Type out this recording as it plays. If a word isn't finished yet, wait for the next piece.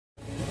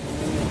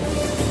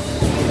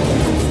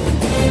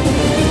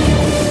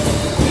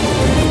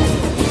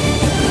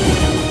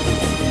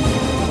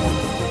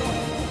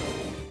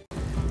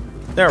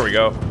There we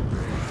go.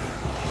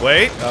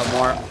 Wait.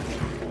 More.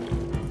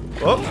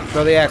 Oh.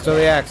 Throw the axe, throw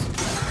the axe.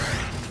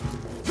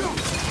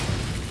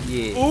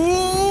 Yeah. Ooh.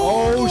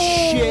 Oh,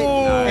 shit.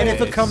 Nice. And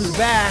if it comes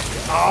back,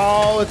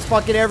 oh, it's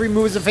fucking every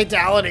move is a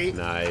fatality.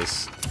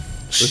 Nice.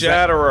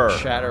 Shatterer.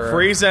 Shatterer.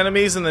 Freeze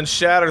enemies and then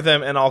shatter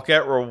them, and I'll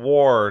get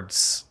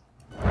rewards.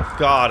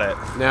 Got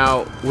it.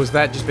 Now, was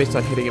that just based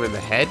on hitting him in the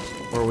head,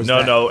 or was No,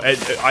 that... no,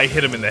 I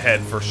hit him in the head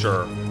for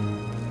sure.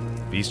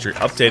 Beastry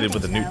updated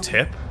with a new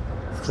tip.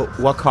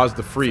 What caused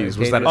the freeze?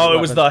 Was that? Oh, it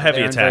was the heavy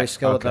They aren't very attack.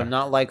 skilled with Okay. them,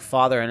 not like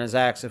Father and his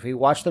axe. If we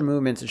watch their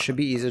movements, it should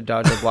be easy to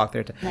dodge or block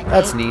their attack.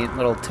 That's neat.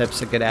 Little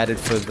tips that get added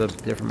for the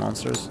different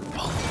monsters.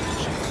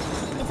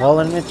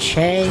 Pulling the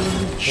chain.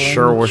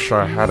 Sure wish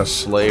I had a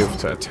slave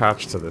to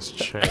attach to this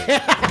chain.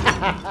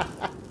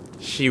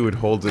 She would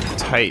hold it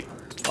tight.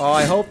 Oh,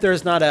 I hope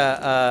there's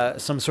not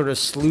some sort of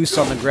sluice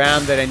on the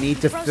ground that I need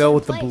to fill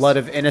with the blood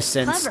of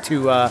innocence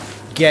to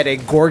get a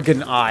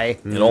Gorgon eye.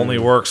 It only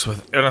works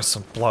with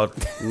innocent blood.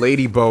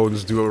 Lady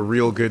Bones do a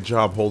real good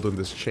job holding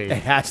this It chain.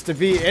 has to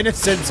be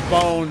innocence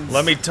bones.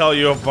 Let me tell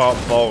you about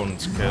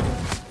bones, kid.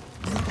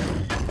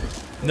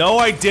 No,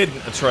 I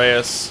didn't,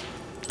 Atreus.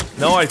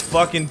 No, I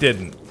fucking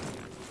didn't.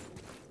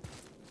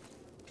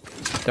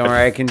 Don't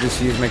worry, I can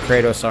just use my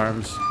Kratos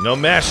arms. No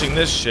mashing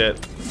this shit.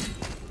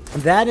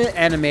 That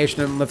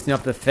animation of lifting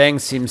up the thing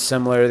seems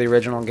similar to the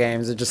original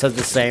games. It just has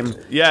the same.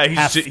 Yeah,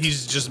 Half-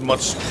 he's just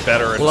much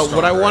better. And Well,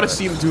 what I stronger want at to it.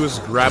 see him do is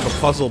grab a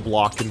puzzle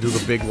block and do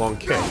the big long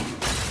kick.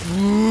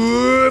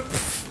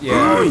 Yeah.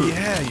 Oh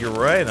yeah, you're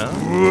right,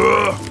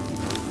 huh?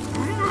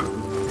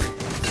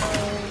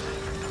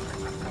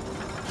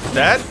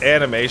 That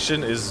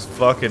animation is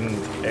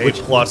fucking A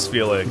plus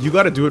feeling. You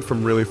got to do it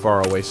from really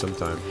far away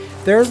sometime.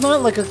 There's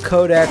not like a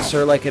codex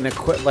or like an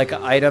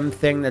item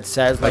thing that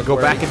says like go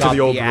where back he into got the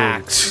old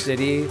axe. Did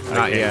he? I Not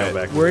can't yet. go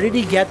back. Where did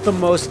he get the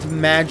most Where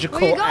magical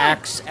you going?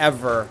 axe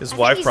ever? His I think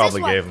wife he's probably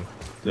this way. gave him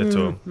it to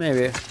him.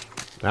 Maybe.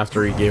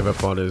 After he gave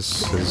up on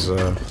his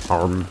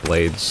arm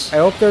blades. I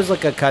hope there's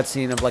like a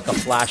cutscene of like a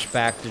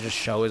flashback to just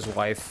show his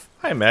wife.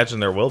 I imagine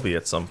there will be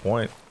at some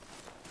point.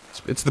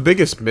 It's the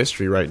biggest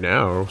mystery right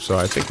now, so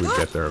I think we'd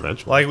get there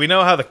eventually. Like we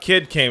know how the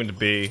kid came to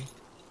be.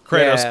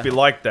 Kratos Yeah. be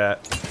like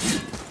that.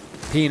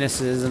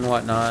 Penises and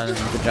whatnot and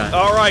vagina.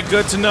 All right,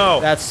 good to know.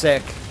 That's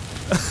sick.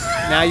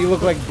 Now you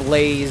look like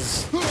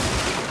Blaze.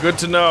 Good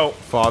to know.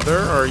 Father,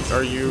 are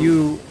you...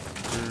 You.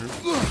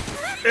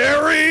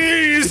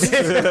 Ares.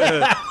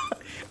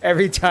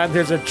 Every time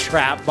there's a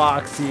trap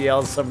box, he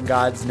yells some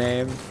god's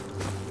name.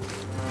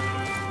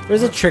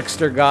 There's a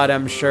trickster god,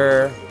 I'm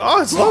sure.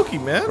 Oh, it's Loki,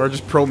 man. Or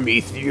just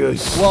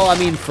Prometheus. Well, I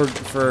mean, for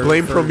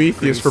Blame for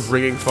Prometheus for Greece.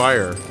 bringing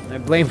fire. I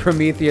blame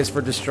Prometheus for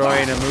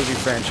destroying a movie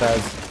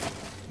franchise.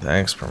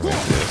 Thanks,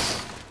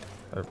 Prometheus.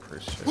 I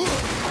appreciate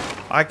it.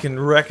 I can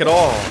wreck it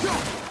all.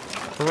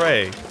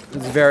 Hooray. It's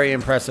very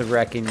impressive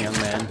wrecking, young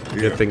man.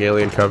 Good thing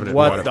Alien Covenant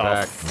What brought it the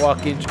back.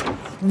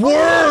 fucking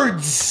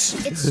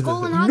words? It's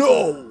Skull and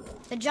Hawkins.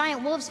 The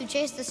giant wolves who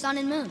chased the sun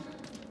and moon.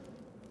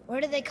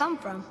 Where did they come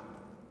from?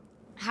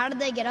 How did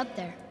they get up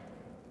there?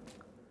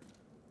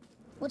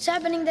 What's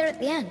happening there at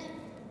the end?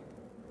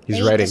 He's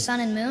they eat ready. the sun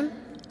and moon?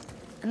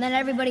 And then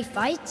everybody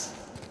fights?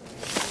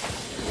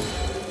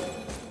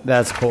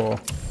 That's cool.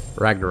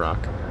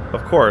 Ragnarok.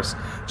 Of course.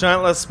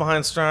 Giant left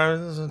behind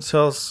shrines and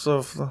tells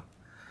of...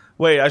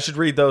 Wait, I should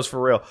read those for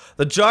real.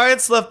 The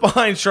giants left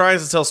behind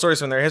shrines and tell stories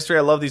from their history.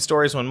 I love these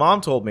stories when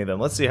Mom told me them.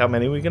 Let's see how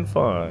many we can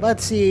find.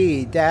 Let's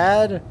see,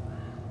 Dad.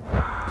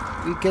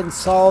 We can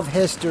solve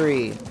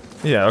history.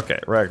 Yeah, okay.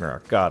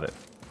 Ragnarok. Got it.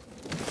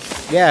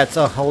 Yeah, it's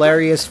a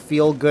hilarious,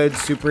 feel-good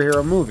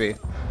superhero movie.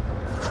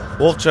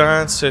 Wolf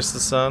giants chase the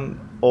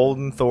sun.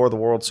 Odin, Thor, the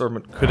world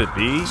serpent. Could it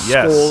be?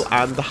 Yes. Skull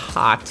and the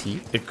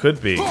Hati. It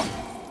could be.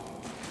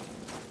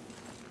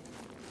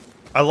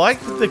 I like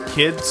that the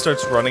kid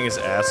starts running his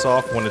ass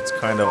off when it's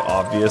kind of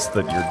obvious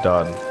that you're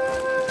done.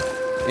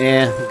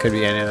 Yeah, it could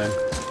be anything.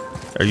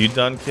 Are you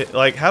done, kid?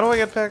 Like, how do I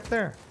get back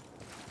there?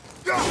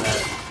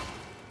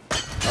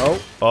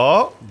 Oh,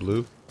 Oh,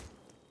 Blue.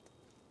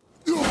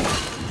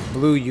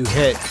 Blue, you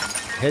hit.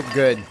 Hit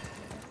good.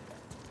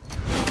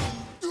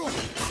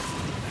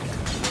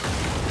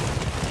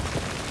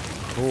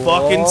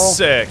 fucking Cool.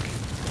 sick.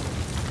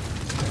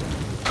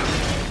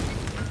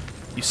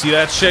 You see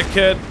that shit,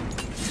 kid?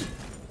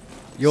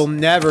 You'll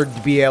never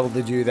be able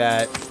to do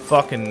that.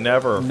 Fucking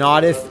never.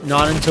 Not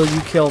until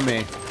you kill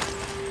me.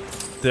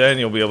 Then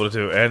you'll be able to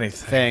do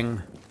anything.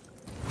 Thing.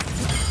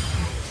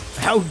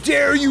 How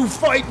dare you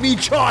fight me,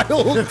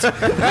 child?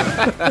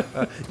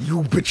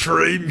 You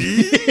betray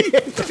me?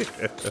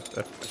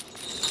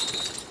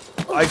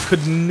 I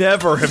could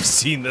never have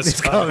seen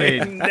this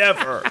coming.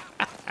 Never.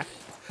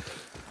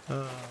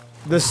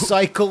 The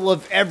cycle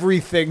of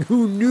everything.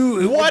 Who knew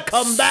it would What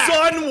come back?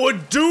 son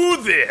would do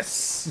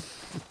this?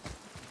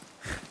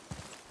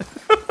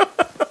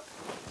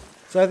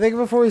 So I think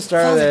before we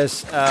started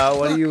this,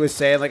 one of you was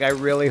saying, like, I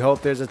really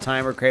hope there's a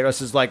time where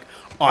Kratos is like,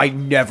 I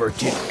never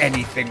did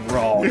anything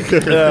wrong.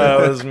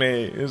 Yeah, it was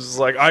me. It was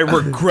like, I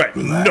regret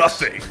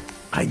nothing.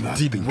 I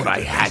did what I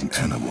had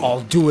to.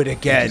 I'll do it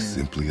again. It's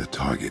simply a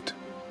target.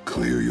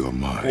 Clear your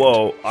mind.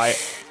 Whoa,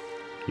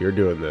 You're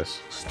doing this.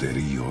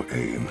 Steady your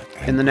aim.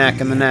 and In the neck, in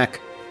the breathe.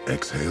 neck.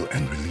 Exhale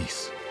and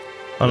release.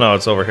 Oh no,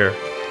 it's over here.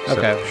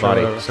 Okay,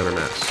 Body, whatever. center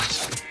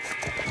mass.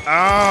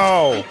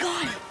 Ow!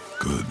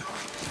 Good.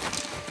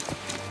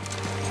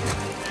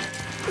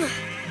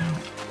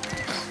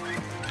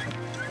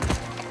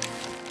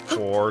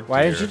 Poor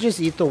Why dear. didn't you just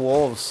eat the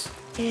wolves?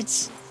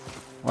 It's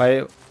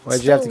Why'd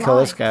you have to kill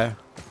this guy?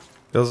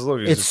 Does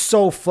look, It's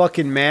so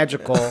fucking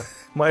magical.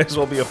 might as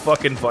well be a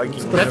fucking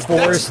Viking. The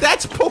forest.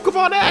 That's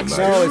Pokemon X,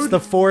 No, dude. it's the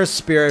forest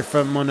spirit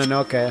from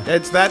Mononoke.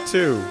 It's that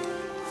too.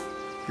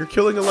 You're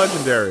killing a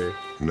legendary.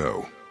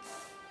 No.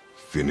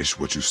 Finish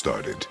what you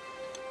started.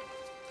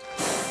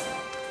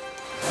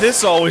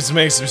 This always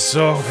makes me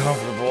so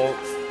comfortable.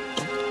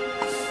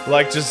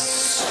 Like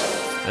just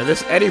And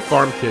this Eddie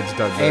Farm kid's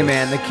done this. Hey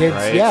man, the kids.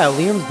 right? Yeah,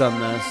 Liam's done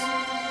this.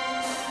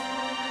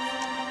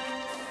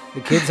 The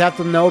kids have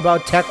to know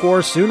about Tech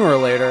War sooner or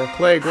later.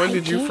 Plague, when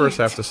did you first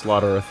have to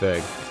slaughter a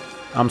thing?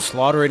 I'm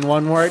slaughtering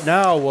one right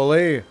now,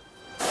 Wooly.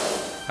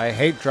 I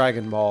hate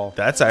Dragon Ball.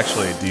 that's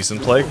actually a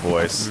decent Plague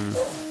voice.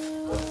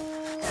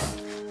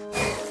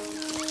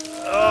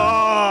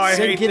 Oh, I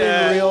Sink hate it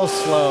that. in real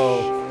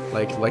slow.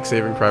 Like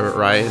Saving Private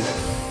Ryan?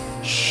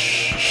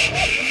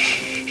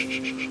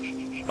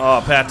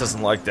 Oh, Pat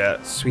doesn't like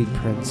that. Sweet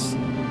Prince.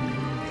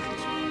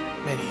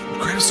 Man,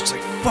 Kratos looks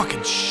like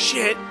fucking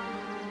shit.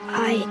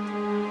 I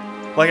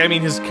Like, I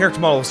mean, his character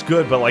model looks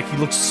good, but like, he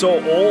looks so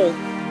old.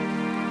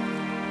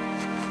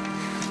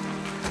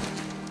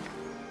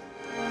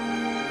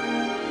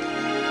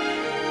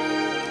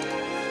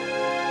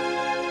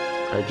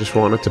 I just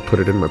wanted to put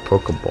it in my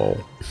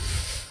Pokeball.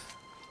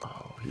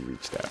 Oh, he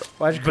reached out.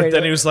 Why'd But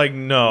then he was like,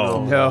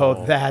 no.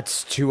 No,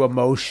 that's too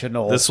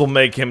emotional. This will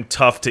make him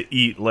tough to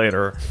eat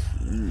later.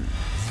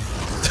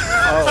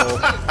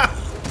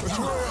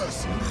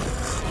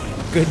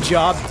 Good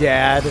job,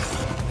 Dad.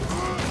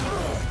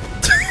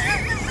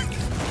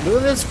 Look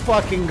at this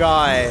fucking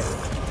guy.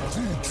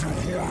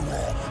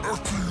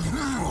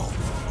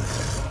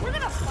 we're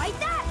gonna fight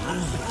that?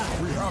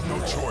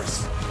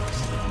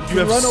 You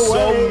have run so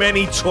away.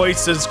 many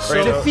choices,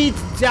 Kratos. Defeat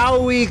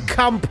Dowie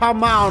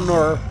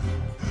Kampamanor.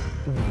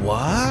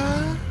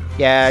 What?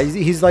 Yeah,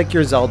 he's like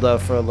your Zelda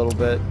for a little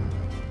bit.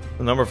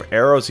 The number of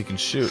arrows he can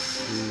shoot.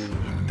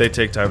 They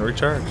take time to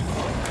recharge.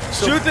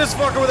 Shoot this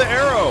fucker with an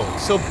arrow!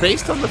 So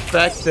based on the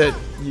fact that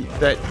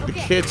that the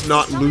kid's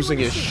not losing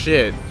his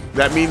shit,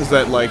 that means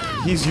that like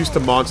he's used to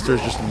monsters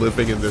just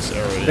living in this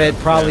area. But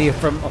probably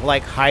from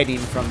like hiding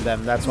from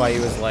them. That's why he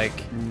was like,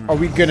 "Are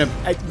we gonna?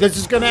 This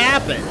is gonna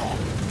happen."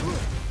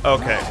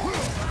 Okay.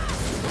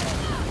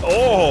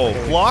 Oh,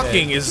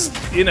 blocking is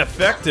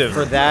ineffective.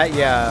 For that,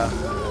 yeah.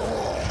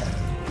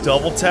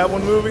 Double tap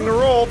when moving to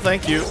roll.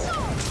 Thank you.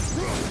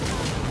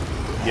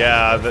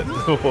 Yeah, that.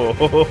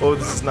 Oh,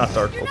 this is not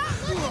Dark Souls.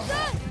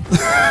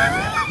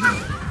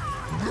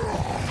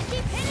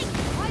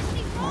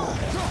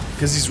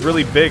 Because he's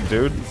really big,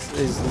 dude.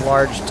 His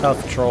large,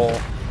 tough troll.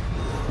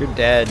 You're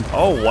dead.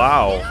 Oh,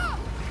 wow.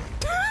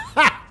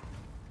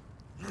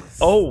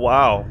 Oh,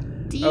 wow.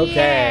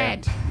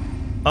 Okay.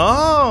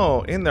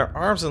 Oh, in their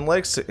arms and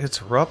legs to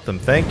interrupt them.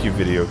 Thank you,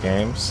 video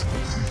games.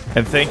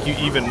 And thank you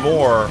even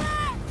more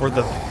for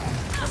the...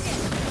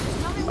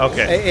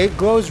 Okay. It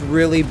glows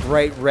really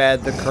bright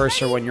red, the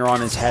cursor, when you're on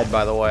his head,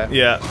 by the way.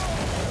 Yeah.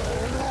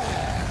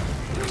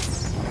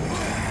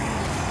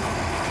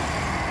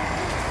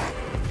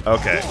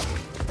 Okay.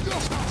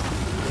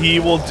 He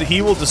will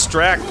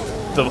distract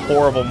the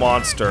horrible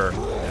monster.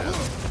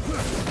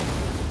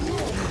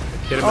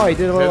 Hit him Oh, in- he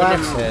did a little hit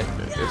him axe in- hit.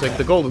 It's like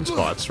the golden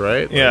spots,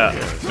 right? Yeah,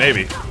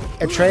 maybe.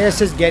 Atreus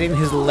is getting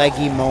his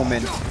leggy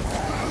moment.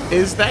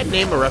 Is that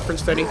name a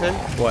reference to anything?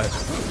 What?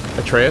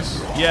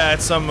 Atreus? Yeah,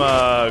 it's some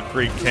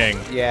Greek king.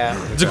 Yeah.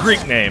 It's a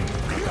Greek name.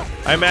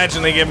 I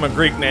imagine they gave him a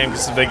Greek name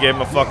because if they gave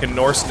him a fucking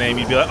Norse name,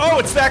 you'd be like, oh,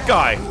 it's that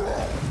guy.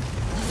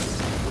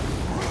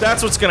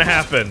 That's what's gonna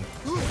happen.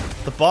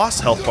 The boss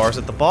health bar's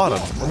at the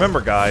bottom.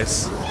 Remember,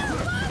 guys.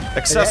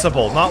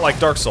 Accessible, not like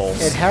Dark Souls.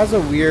 It has a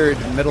weird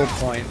middle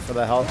point for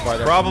the health bar.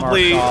 That's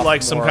Probably marked off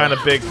like some more. kind of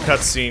big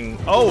cutscene.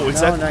 Oh,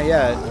 is No, that? not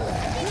yet.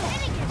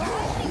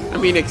 I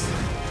mean,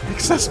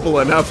 accessible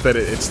enough that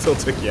it still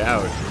took you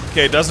out.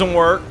 Okay, doesn't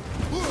work.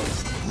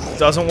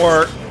 Doesn't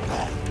work.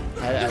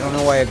 I don't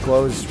know why it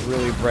glows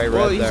really bright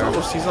Well, red there.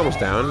 he's almost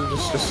down.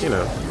 Just you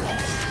know,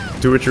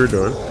 do what you were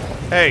doing.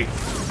 Hey.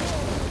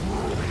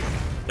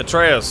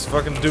 Atreus,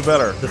 fucking do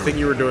better. The thing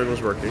you were doing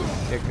was working.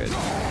 Yeah, good.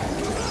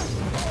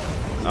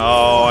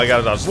 Oh, I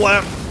gotta dodge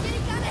left.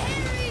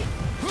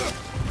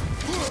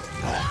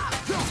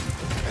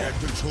 Have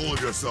control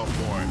of yourself,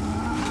 boy.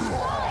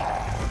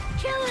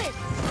 Kill it!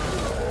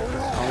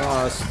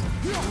 Almost.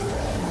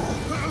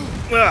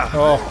 Ah,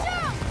 Oh,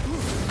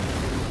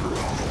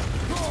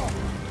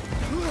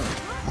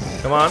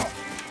 come on.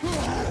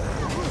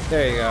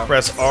 there you go.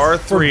 Press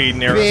R3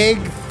 near. Big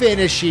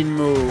finishing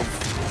move.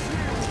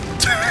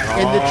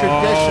 In the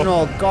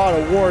traditional God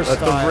of War Let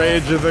style. the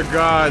rage of the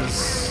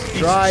gods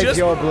Drive just-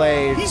 your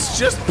blade. He's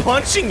just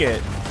punching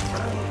it.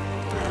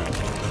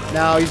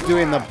 Now he's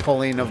doing the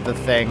pulling of the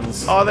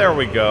things. Oh, there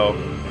we go.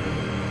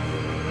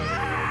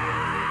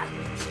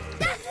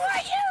 That's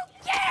what you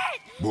get!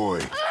 Boy,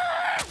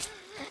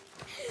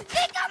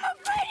 Think I'm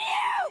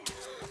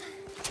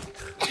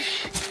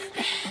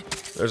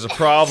afraid of There's a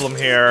problem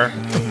here.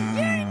 you!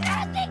 You're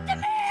nothing to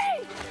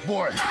me!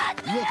 boy,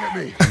 look at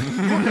me.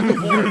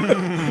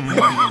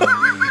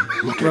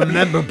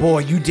 Remember, boy,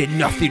 you did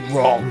nothing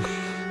wrong.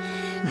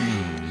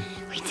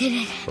 We did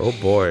it. Oh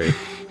boy.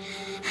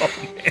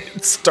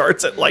 It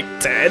starts at like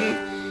 10.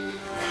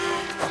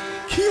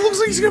 He looks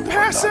like he's gonna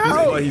pass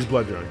out. Oh, he's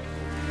blood drunk.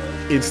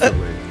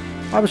 Instantly.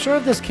 I'm sure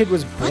if this kid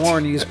was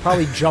born, he was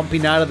probably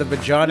jumping out of the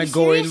vagina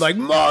going serious? like,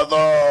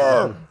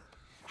 Mother!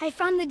 I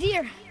found the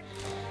deer.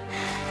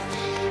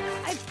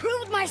 I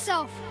proved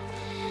myself.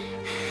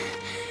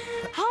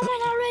 How am I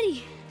not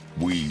ready?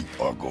 We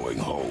are going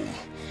home.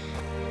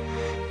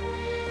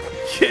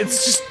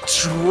 Kid's just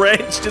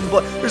drenched in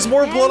blood. There's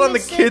more blood on the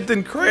kid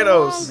than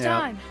Kratos. Yeah.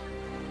 Time.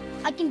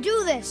 I can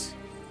do this.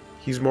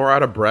 He's more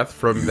out of breath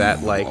from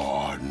that like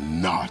Are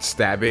not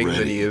stabbing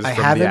than he is I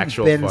from the haven't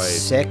actual been fight.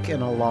 sick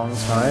in a long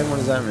time. What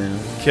does that mean?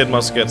 Kid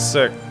must get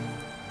sick.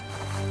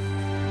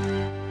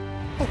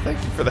 Oh,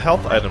 thank you for the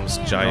health items,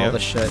 All Giant. the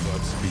shit.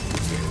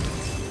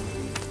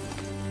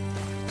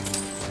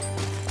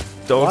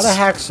 A Don't lot of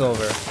hack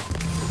silver.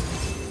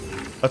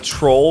 a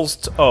trolls.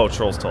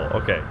 Trolls toll.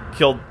 Okay,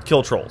 kill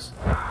trolls.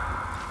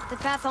 The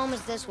path home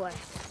is this way.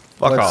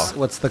 Fuck off.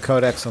 What's the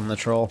codex on the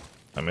troll?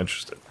 I'm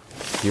interested.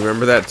 You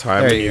remember that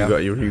time There when you you go. got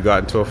you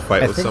got into a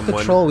fight I with think the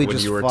someone troll we when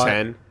just you were fought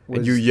 10 was-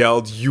 and you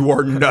yelled, "You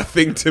are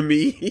nothing to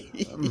me."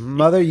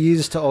 Mother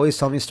used to always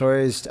tell me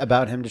stories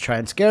about him to try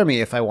and scare me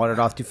if I wandered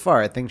off too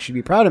far. I think she'd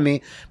be proud of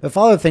me, but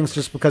father thinks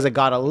just because I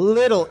got a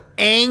little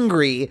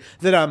angry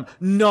that I'm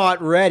not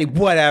ready.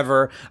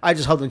 Whatever. I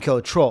just helped him kill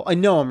a troll. I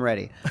know I'm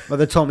ready.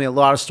 Mother told me a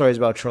lot of stories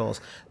about trolls.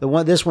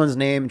 This one's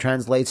name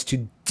translates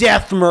to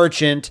Death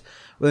Merchant.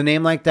 With a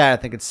name like that, I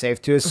think it's safe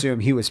to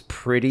assume he was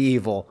pretty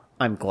evil.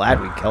 I'm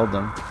glad we killed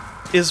him.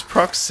 Is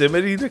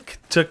proximity to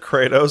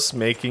Kratos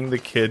making the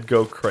kid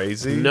go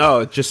crazy?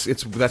 No, that's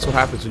what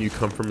happens when you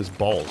come from his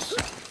balls.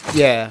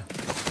 Yeah.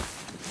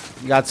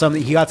 He got some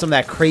of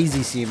that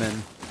crazy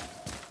semen.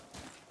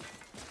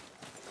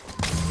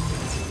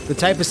 The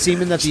type of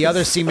semen that the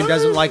other semen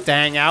doesn't like to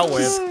hang out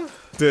with.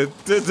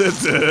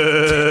 It's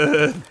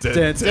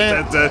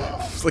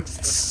like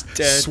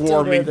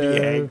swarming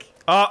the egg.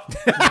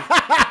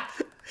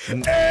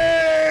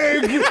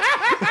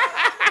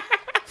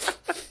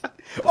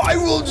 I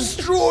will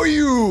destroy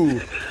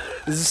you!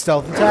 Is this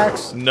stealth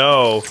attacks?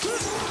 No.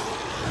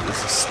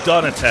 This is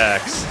stun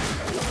attacks.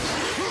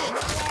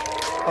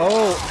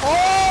 Oh!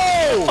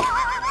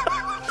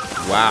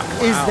 Wow.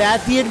 Is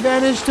that the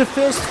advantage to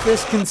Fist?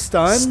 Fist can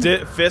stun?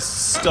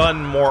 Fists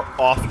stun more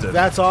often.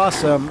 That's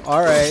awesome.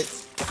 Alright.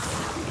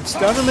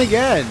 Stun him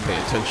again.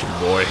 Pay attention,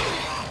 boy.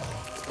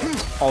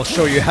 I'll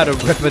show you how to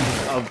rip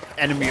an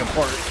enemy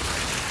apart.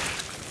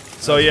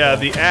 So yeah,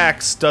 the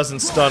axe doesn't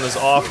stun as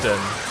often.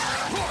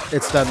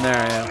 It's done there,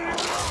 yeah.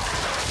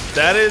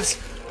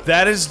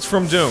 That is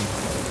from Doom.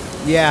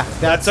 Yeah,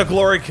 That's a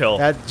glory kill.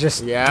 that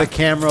just Yeah. the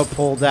camera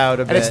pulled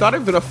out a bit. And it's not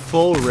even a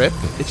full rip.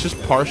 It's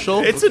just partial.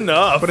 It's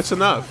enough. but it's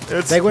enough.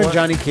 It's like when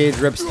Johnny Cage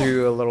rips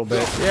through a little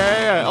bit.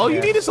 Yeah. All you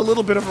need is a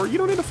little bit of a. You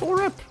don't need a full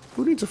rip.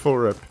 Who needs a full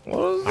rip?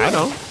 I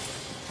know.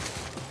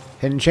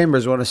 Hidden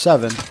Chambers 1 of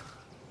 7.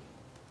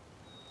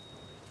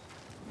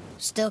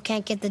 Still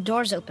can't get the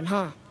doors open,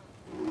 huh?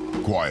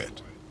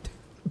 Quiet.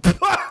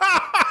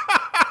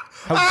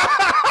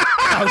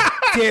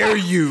 Dare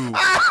you?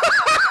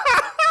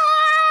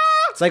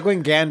 It's like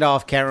when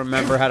Gandalf can't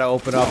remember how to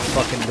open up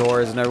fucking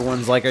doors and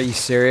everyone's like, are you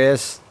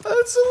serious?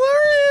 That's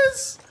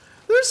hilarious.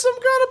 There's some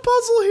kind of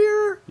puzzle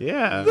here.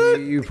 Yeah. That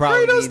You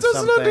probably Kratos need doesn't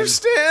something.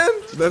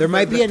 understand. There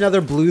might be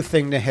another blue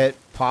thing to hit,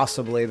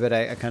 possibly, but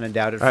I kind of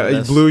doubt it for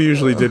this. Blue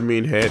usually did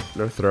mean hit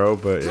or throw,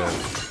 but yeah.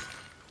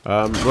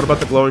 What about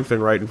the glowing thing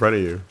right in front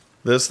of you?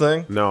 This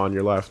thing? No, on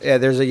your left. Yeah,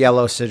 there's a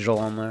yellow sigil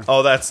on there.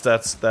 Oh, that's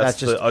That's the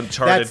just-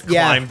 Uncharted that's-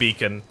 yeah. climb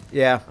beacon.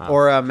 Yeah,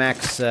 or a Mad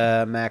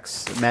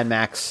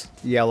Max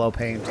yellow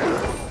paint.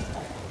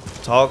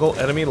 Toggle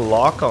enemy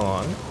lock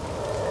on.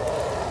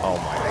 Oh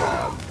my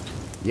god.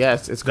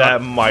 Yes, it's That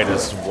got might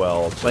as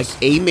well. Just like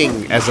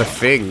aiming as a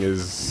thing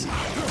is.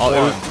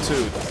 one,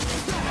 two.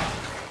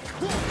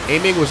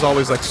 Aiming was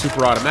always like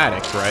super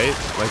automatic, right?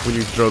 Like when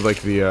you throw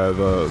like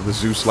the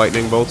Zeus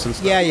lightning bolts and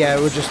stuff. Yeah,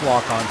 it would just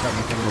lock on to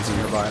everything that's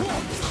nearby.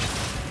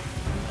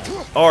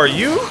 Oh, are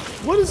you?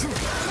 What is?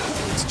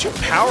 Did you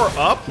power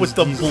up with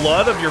the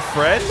blood of your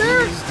friend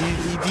there?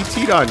 He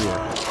DT'd on you.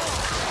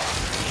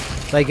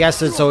 So I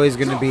guess it's always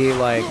going to be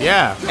like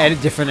Yeah.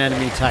 different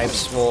enemy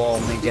types will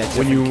only get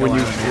When different you kill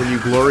enemies. when you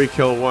glory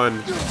kill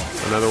one,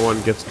 another one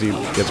gets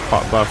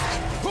pop buffed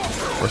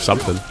or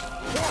something.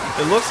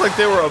 It looks like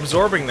they were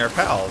absorbing their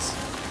pals.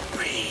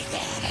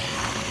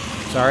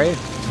 Sorry.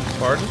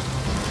 Pardon?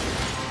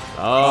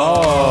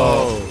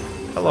 Oh.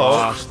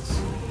 Hello.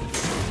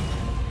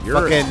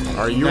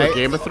 Are you a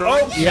Game of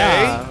Thrones?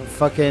 Yeah,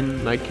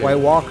 fucking Night King. White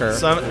Walker.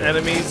 Sun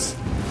enemies.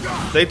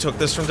 They took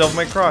this from Devil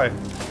May Cry.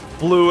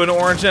 Blue and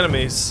orange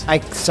enemies. I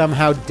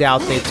somehow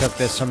doubt they took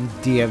this from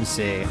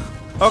DMC.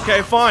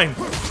 Okay, fine.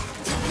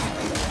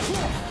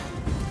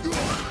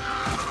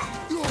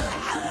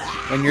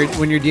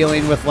 When you're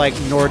dealing with like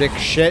Nordic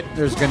shit,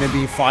 there's gonna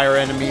be fire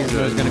enemies. And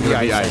there's gonna be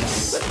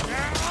ice.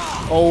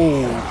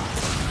 Oh.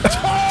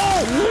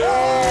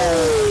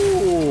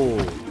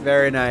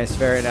 Very nice.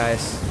 Very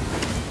nice.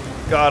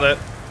 Got it.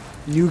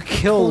 You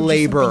kill Told you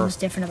labor. something was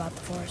different about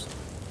the forest.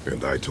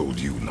 And I told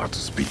you not to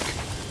speak.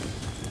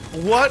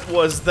 What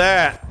was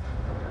that?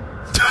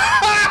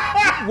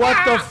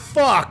 What the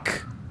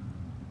fuck?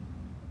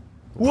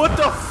 What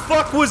the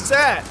fuck was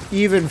that?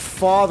 Even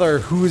Father,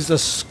 who's a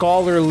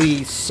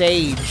scholarly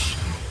sage,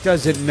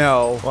 doesn't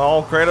know.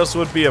 Well, Kratos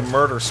would be a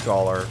murder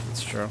scholar.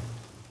 It's true.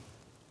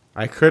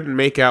 I couldn't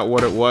make out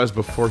what it was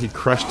before he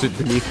crushed it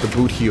beneath the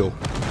boot heel.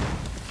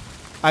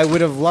 I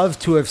would have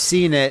loved to have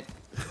seen it,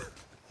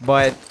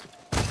 but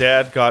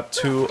Dad got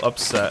too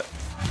upset.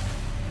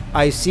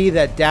 I see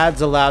that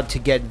Dad's allowed to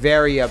get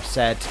very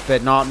upset,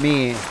 but not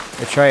me,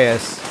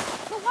 Atreus.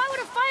 But why would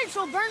a fire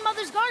troll burn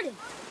Mother's garden?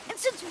 And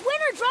since when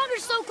are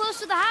Draugrs so close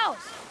to the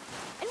house?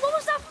 And what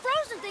was that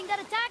frozen thing that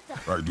attacked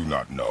us? I do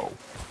not know.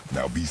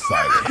 Now be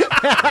silent.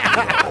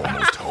 We're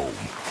almost home.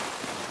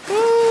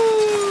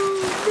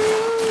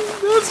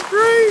 That's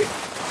great.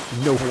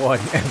 No one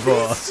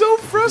ever. So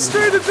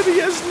frustrated that he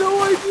has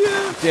no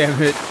idea.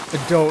 Damn it,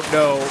 I don't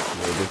know.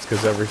 Maybe it's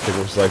because everything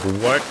was like,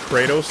 what?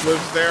 Kratos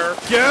lives there?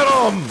 Get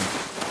him!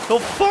 He'll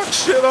fuck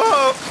shit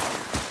up.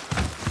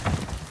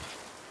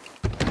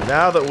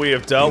 Now that we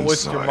have dealt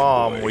with your Inside,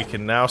 mom, boy. we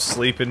can now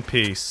sleep in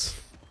peace.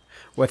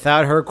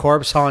 Without her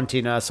corpse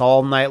haunting us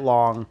all night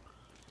long.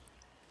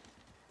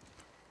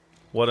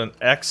 What an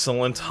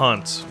excellent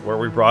hunt where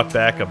we brought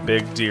back a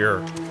big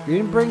deer. You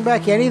didn't bring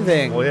back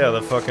anything. Well, yeah,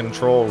 the fucking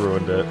troll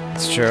ruined it.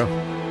 It's true.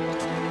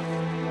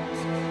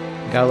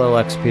 Got a little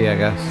XP, I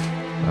guess.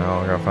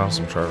 Oh, I gotta find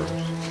some treasures.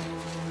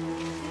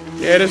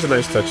 Yeah, it is a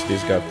nice touch that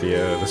he's got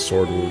the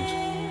sword wounds.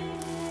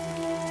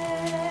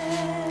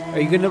 Are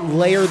you gonna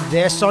layer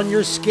this on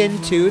your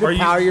skin too to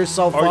power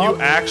yourself up? Are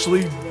you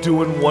actually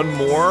doing one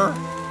more?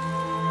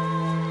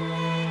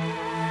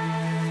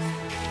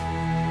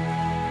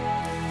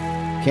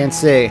 Can't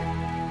see.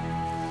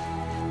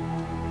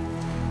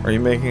 Are you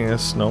making a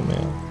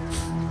snowman?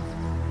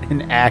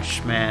 An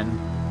ash man.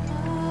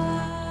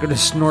 Gonna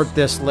snort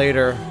this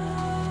later.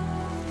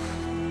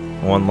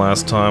 One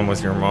last time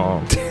with your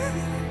mom.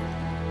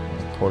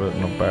 Put it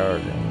in a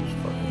bag and just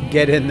fucking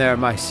Get in there,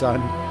 my son.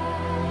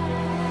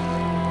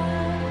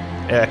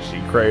 ashy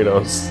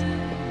Kratos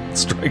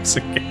strikes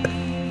again.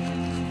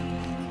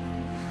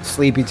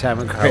 Sleepy time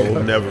in I will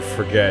Kratos. never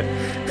forget.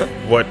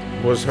 What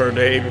was her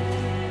name?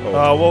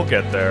 Oh, we'll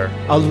get there.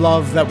 A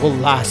love that will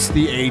last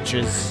the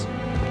ages.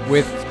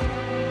 With,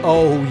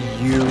 oh,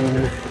 you.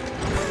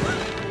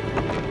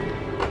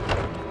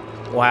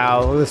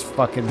 Wow, look at this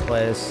fucking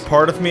place.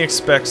 Part of me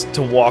expects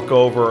to walk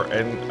over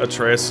and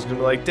Atreus is gonna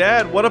be like,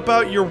 Dad, what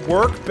about your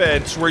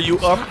workbench where you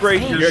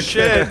upgrade your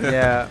shit?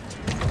 Yeah.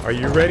 Are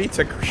you ready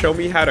to show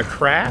me how to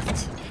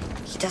craft?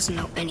 He doesn't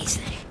know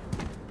anything.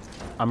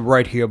 I'm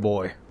right here,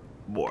 boy.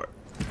 Boy,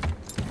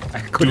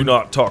 I do couldn't,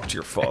 not talk to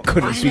your father. Why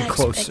couldn't did be I expect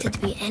closer. it to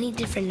be any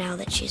different now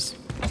that she's...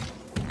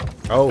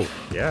 Oh,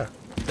 yeah.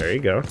 There you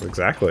go.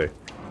 Exactly.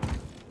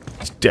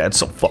 Dad's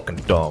so fucking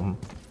dumb.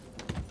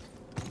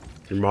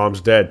 Your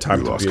mom's dead. We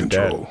Time to lost be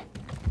control. dead.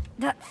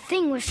 That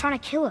thing was trying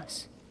to kill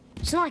us.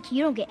 It's not like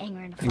you don't get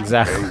angry in a fight.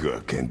 Exactly.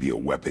 Anger can be a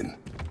weapon.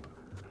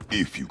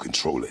 If you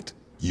control it.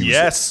 Use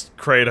Yes, it.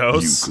 You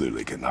Kratos.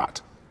 clearly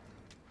cannot.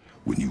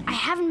 When you I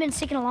haven't been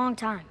sick in a long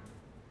time.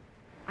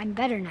 I'm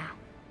better now.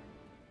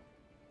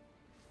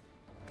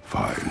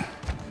 fine.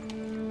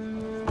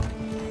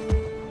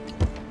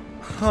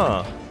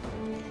 Huh.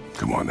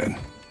 Come on then.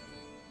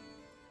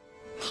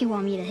 You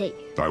want me to hit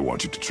you? I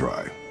want you to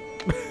try.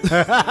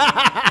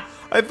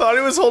 I thought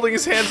he was holding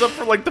his hands up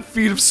for like the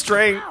feat of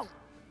strength. Ow!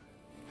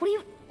 What do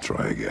you...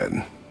 Try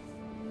again.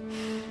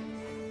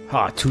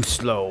 Ah, too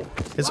slow.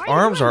 His Why are you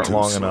arms aren't Too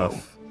long slow.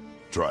 enough.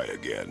 Try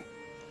again.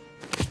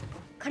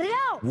 Cut it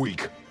out!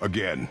 Weak.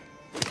 Again.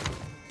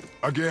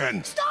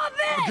 Again. Stop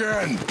it!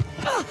 Again.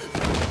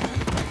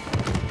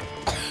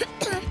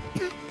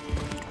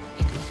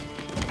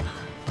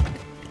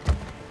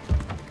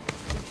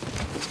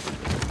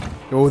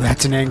 Oh,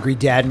 that's an angry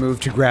dad move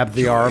to grab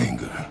the Your arm.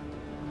 anger.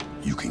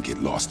 You can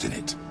get lost in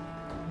it.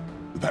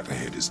 The path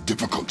ahead is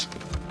difficult.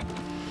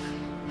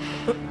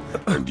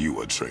 And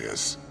you,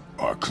 Atreus,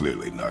 are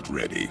clearly not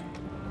ready.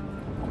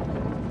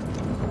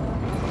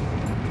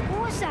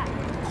 What was that?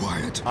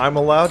 Quiet. I'm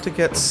allowed to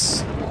get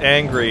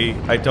angry.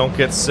 I don't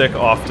get sick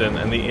often,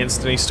 and the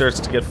instant he starts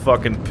to get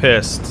fucking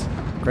pissed,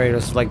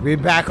 Kratos like, we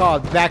back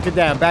off, back it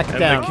down, back it and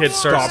down. the kid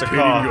starts to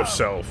cough.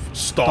 yourself.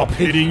 Stop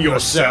hitting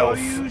yourself.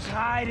 No use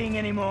hiding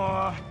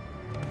anymore.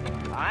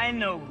 I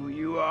know who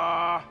you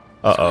are.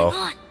 Uh-oh. Come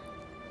on.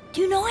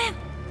 Do you know him?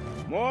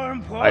 More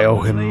importantly, I owe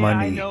him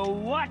money. I know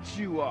what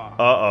you are.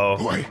 Uh-oh.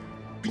 Boy,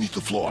 beneath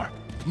the floor.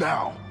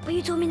 Now. But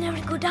you told me never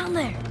to go down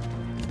there.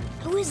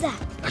 Who is that?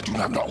 I do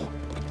not know.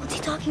 What's he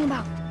talking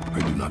about? I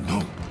do not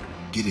know.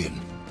 Get in.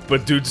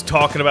 But dude's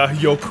talking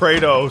about, yo,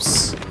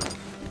 Kratos.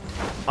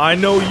 I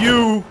know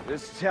you.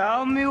 Just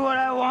tell me what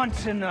I want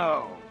to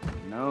know.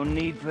 No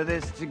need for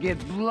this to get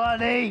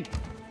bloody.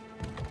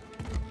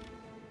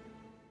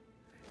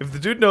 If the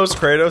dude knows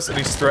Kratos and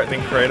he's threatening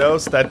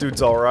Kratos, that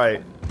dude's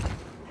alright.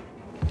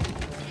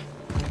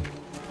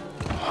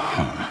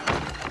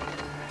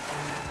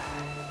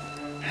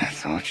 I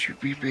thought you'd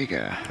be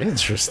bigger.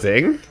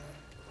 Interesting.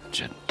 But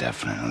you're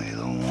definitely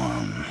the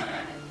one.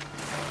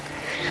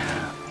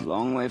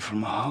 Long way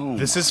from home.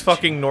 This is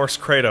fucking Norse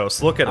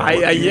Kratos. Look at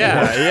him.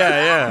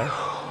 Yeah.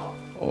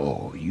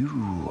 Oh,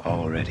 you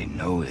already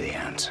know the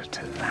answer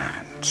to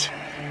that.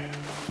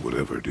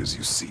 Whatever it is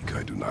you seek,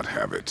 I do not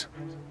have it.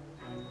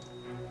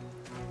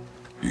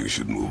 You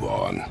should move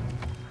on.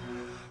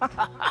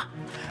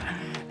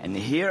 And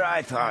here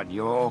I thought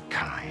your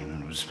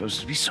kind was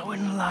supposed to be so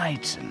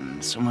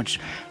enlightened, so much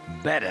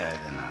better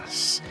than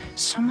us,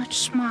 so much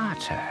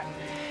smarter.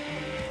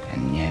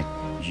 And yet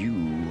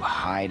you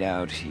hide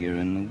out here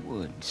in the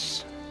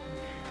woods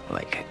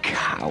like a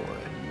coward.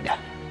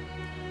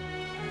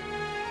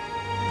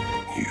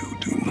 You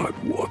do not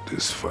want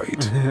this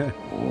fight.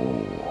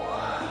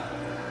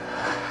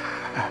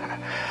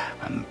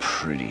 I'm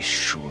pretty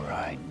sure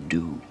I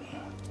do.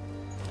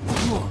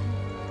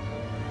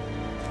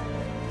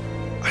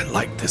 I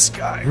like this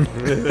guy.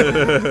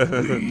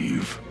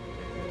 Leave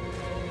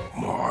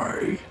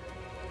my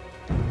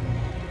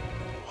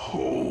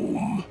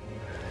home.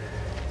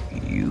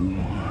 You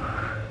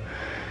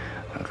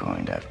are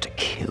going to have to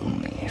kill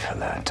me for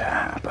that to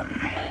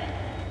happen.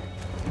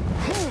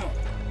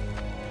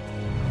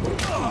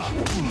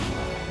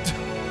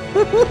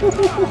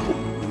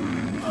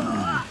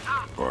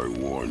 I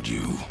warned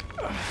you.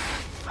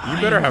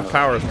 You better have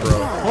powers, bro.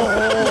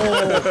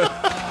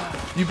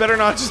 You better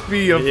not just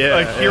be a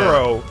Yeah,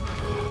 hero.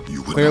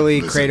 You would Clearly,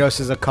 not listen. Kratos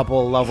is a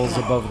couple levels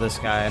above this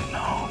guy.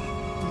 No.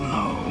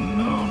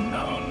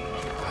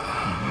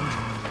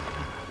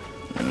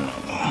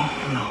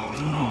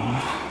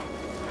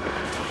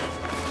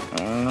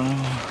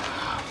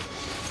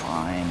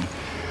 Fine.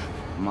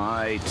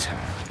 My turn.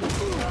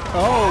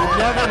 Oh,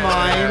 never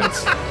mind.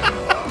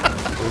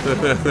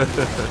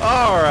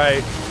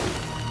 Alright.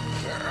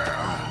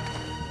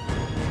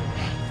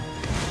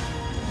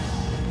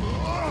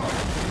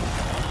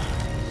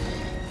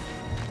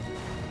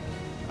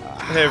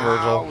 Hey,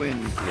 Virgil. How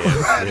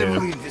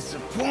incredibly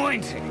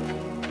disappointing.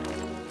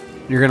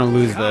 You're gonna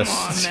lose this.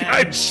 Come on,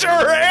 man. I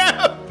sure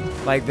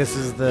am! Like, this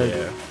is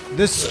the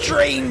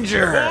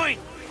stranger.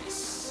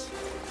 Pointless.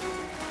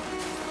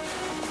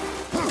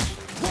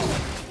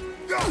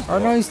 Oh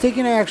no, he's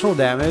taking actual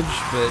damage,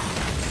 but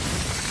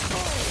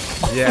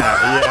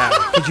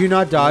Yeah. did you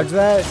not dodge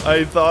that?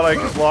 I thought I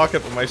could block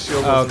it, but my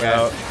shield wasn't Okay.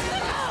 out.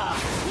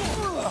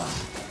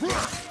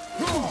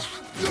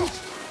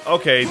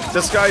 Okay,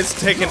 this guy's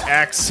taking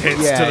axe hits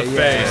to the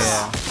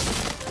face.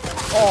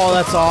 Oh,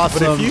 that's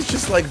awesome. But if he's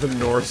just like the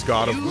Norse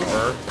god of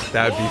war,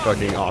 that'd be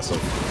fucking awesome.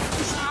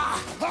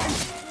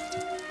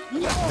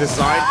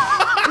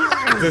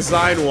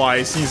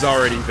 Design-wise, he's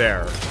already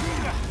there.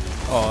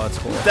 Oh, that's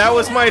cool. That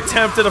was my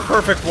attempt at a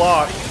perfect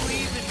block.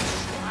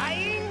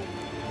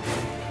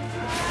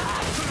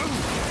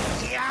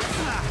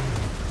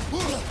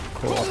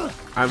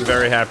 I'm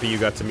very happy you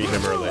got to meet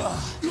him early.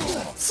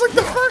 It's like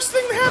the first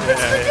thing that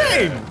happens in the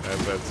game.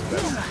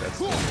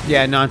 That's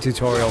Yeah,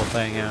 non-tutorial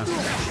thing, yeah.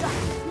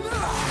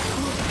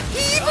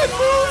 He even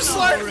moves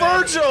like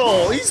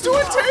Virgil. He's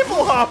doing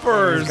table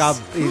hoppers.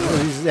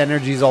 His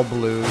energy's all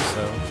blue,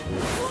 so.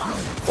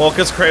 Well,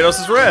 because Kratos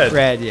is red.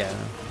 Red, yeah.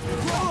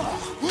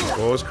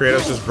 what was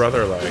Kratos'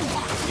 brother like?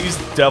 He's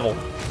the devil.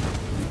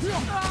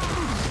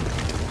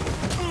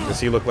 Does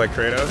he look like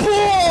Kratos?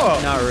 Oh!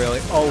 Not really.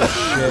 Oh,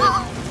 shit.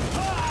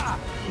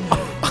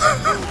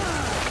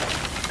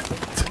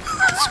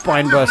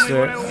 Spine buster.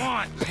 What I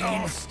want.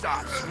 Pain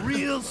stops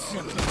real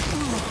simple.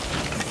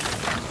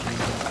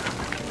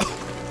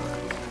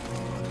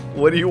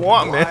 What do you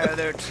want, Why man? are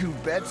there two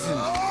beds in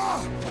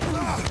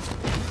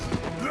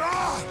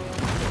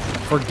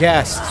For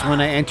guests when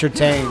I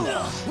entertain.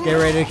 Get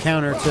ready to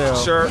counter too.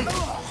 Sure.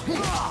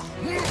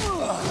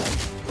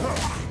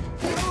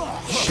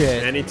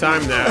 Shit.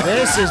 Anytime now.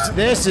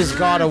 This is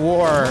God of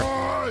War.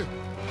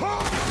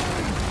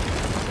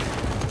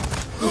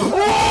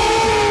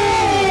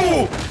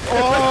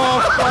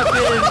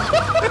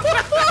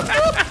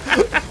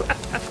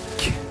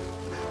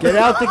 Get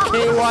out the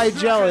KY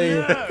jelly.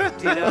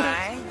 Did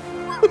I?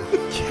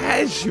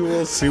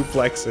 Casual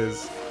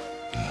suplexes.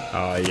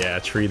 Oh yeah,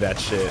 tree that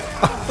shit.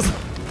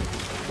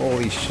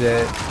 Holy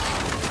shit.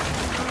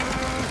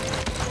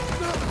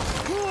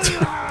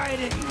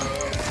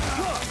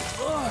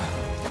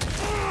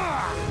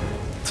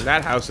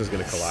 That house is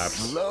gonna collapse.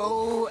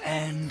 Slow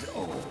and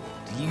old.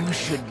 You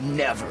should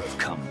never have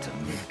come to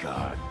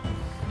Midgard.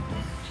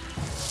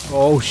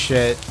 Oh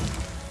shit.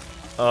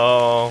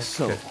 Oh.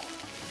 So,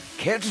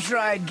 care to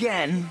try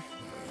again?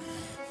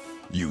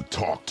 You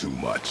talk too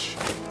much.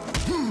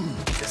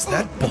 Is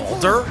that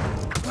Baldur?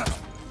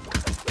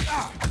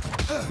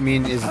 I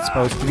mean, is it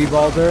supposed to be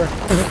Baldur?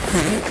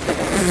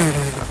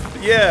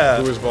 Yeah.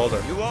 Who is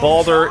Baldur?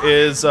 Baldur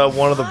is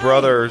one of the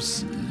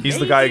brothers. He's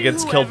the guy who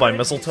gets killed by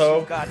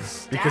mistletoe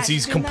because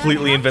he's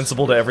completely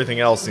invincible to everything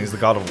else, and he's the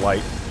god of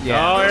light.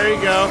 Yeah. Oh, there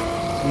you go.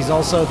 He's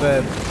also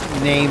the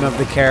name of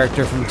the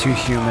character from Too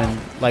Human,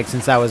 like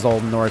since that was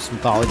Old Norse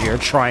mythology, or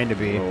trying to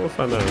be. We'll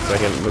find out in a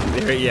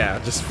second. But yeah,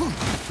 just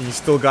you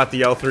still got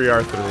the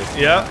L3 R3.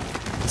 Yeah.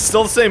 It's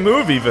still the same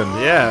move, even.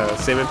 Yeah,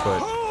 same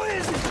input. Who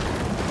is it?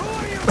 Who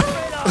are you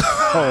afraid of?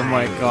 Oh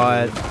my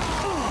god.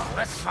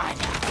 Let's find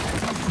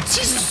out.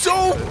 She's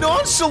so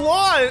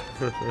nonchalant.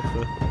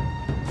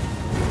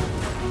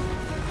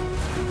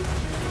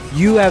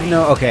 You have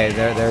no. Okay,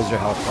 there's your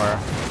health bar.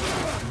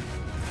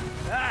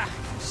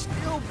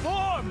 Still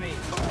bore me.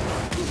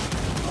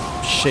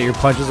 Shit, your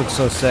punches look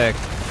so sick.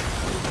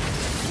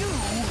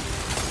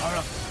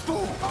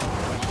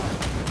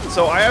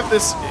 So I have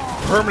this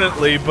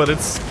permanently, but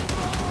it's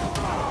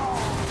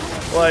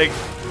like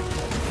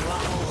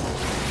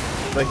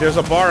There's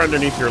a bar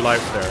underneath your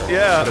life there.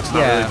 Yeah. But it's not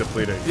Yeah. really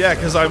depleting. yeah,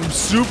 because I'm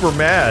super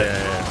mad.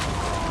 Yeah.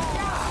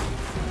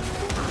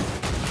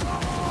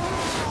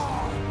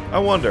 I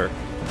wonder.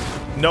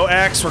 No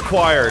axe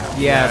required.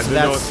 Yeah, so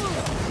no, that's.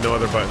 no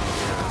other button.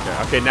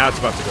 Okay, now it's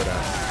about to go down.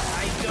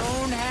 I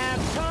don't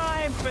have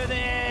time for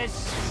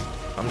this.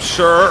 I'm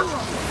sure.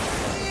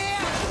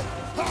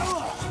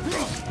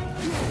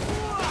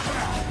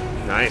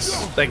 Nice.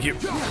 Thank you.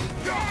 Yep.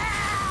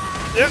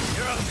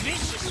 You're a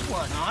vicious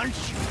one, aren't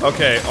you?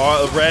 Okay,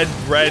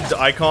 red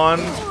icon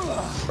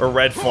or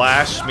red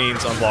flash means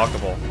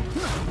unblockable.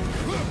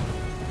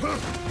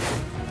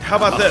 How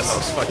about this?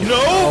 No!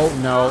 Oh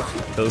no.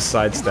 Those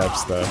side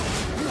steps, though.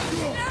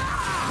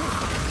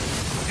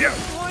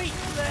 Point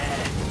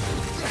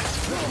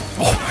then.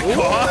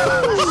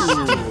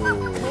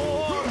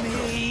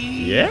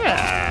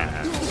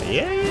 Yeah.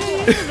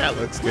 Yeah. That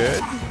looks good.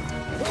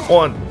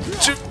 1,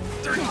 2,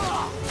 3.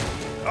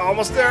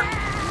 Almost there.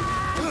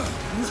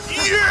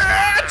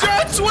 Yeah!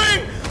 Jet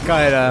swing!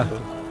 Kinda.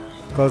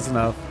 Close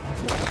enough.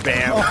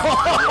 Bam.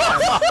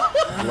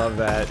 Love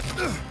that.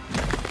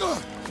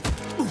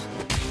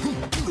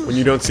 When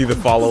you don't see the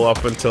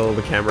follow-up until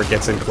the camera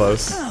gets in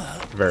close.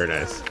 Very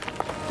nice.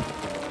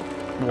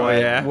 Oh,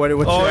 yeah? What's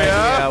Oh, your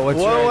yeah? idea? What's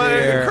your What?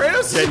 idea? Kratos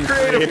is a Getting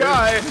creative creative.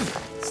 guy.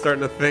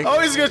 Starting to think. Oh,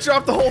 he's gonna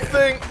drop the whole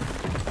thing.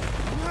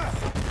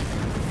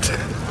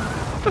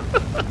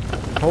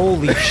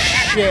 Holy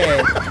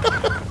shit.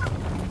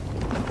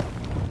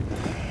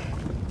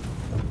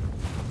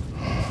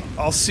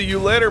 I'll see you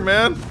later,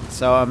 man.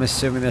 So I'm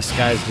assuming this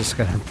guy's just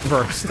gonna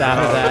burst out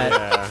of that.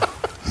 Yeah.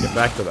 Get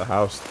back to the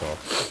house, though.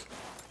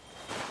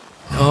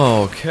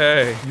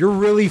 Okay. You're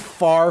really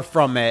far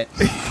from it.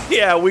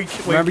 Yeah, we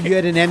Remember you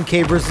had an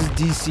MK versus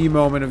DC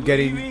moment of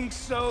getting. Leaving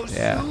so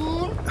Yeah.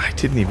 soon? I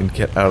didn't even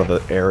get out of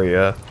the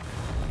area.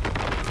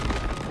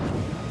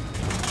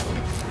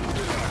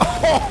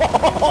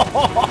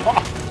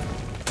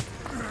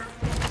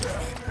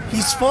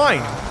 He's fine.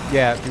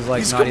 Yeah, he's like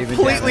He's not even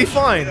completely damaged.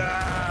 fine.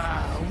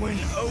 When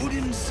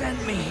Odin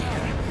sent me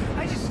here,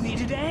 I just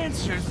needed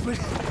answers, but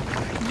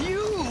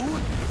you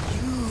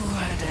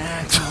had to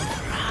act all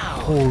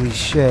proud. Holy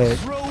shit.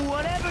 Throw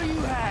whatever you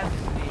have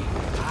at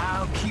me.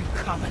 I'll keep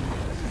coming.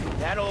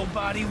 That old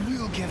body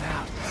will give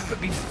out. But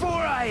before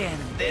I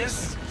end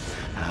this,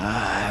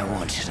 I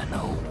want you to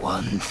know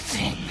one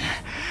thing.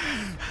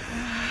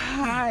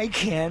 I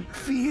can't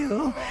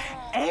feel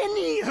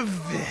any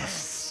of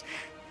this.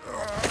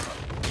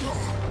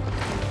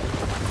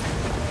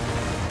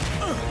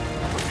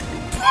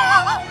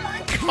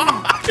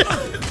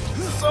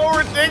 So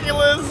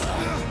ridiculous.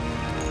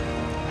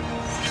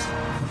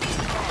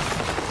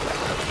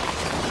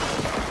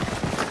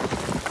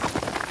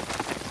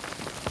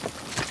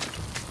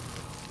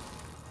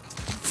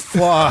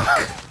 Fuck.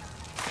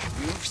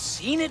 You've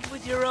seen it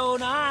with your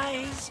own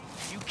eyes.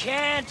 You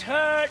can't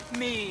hurt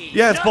me.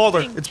 Yeah, it's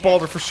Baldur. Nothing It's can.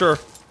 Baldur for sure.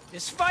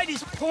 This fight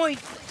is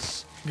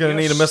pointless. You're gonna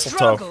Your need a mistletoe.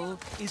 struggle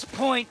is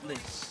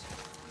pointless.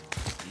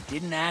 You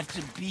didn't have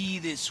to be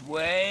this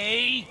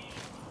way.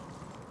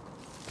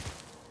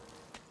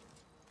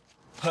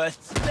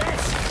 Pathetic.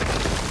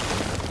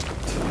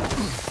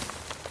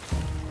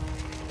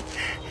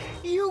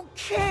 You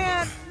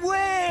can't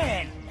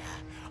win.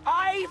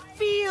 I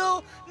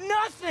feel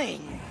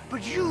nothing.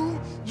 But you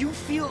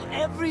feel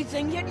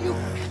everything, yet you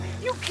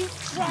keep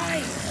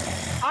trying.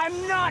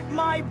 I'm not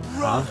my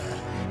brother.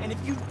 And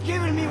if you'd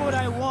given me what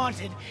I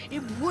wanted,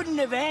 it wouldn't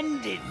have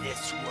ended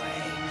this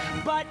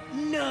way. But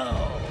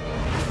no.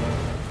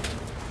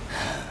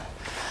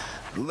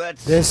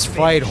 Let's This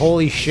fight,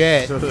 holy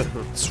shit.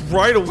 It's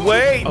right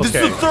away. This is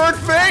Okay. the third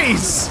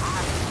phase.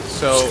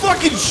 So,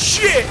 Fucking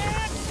shit.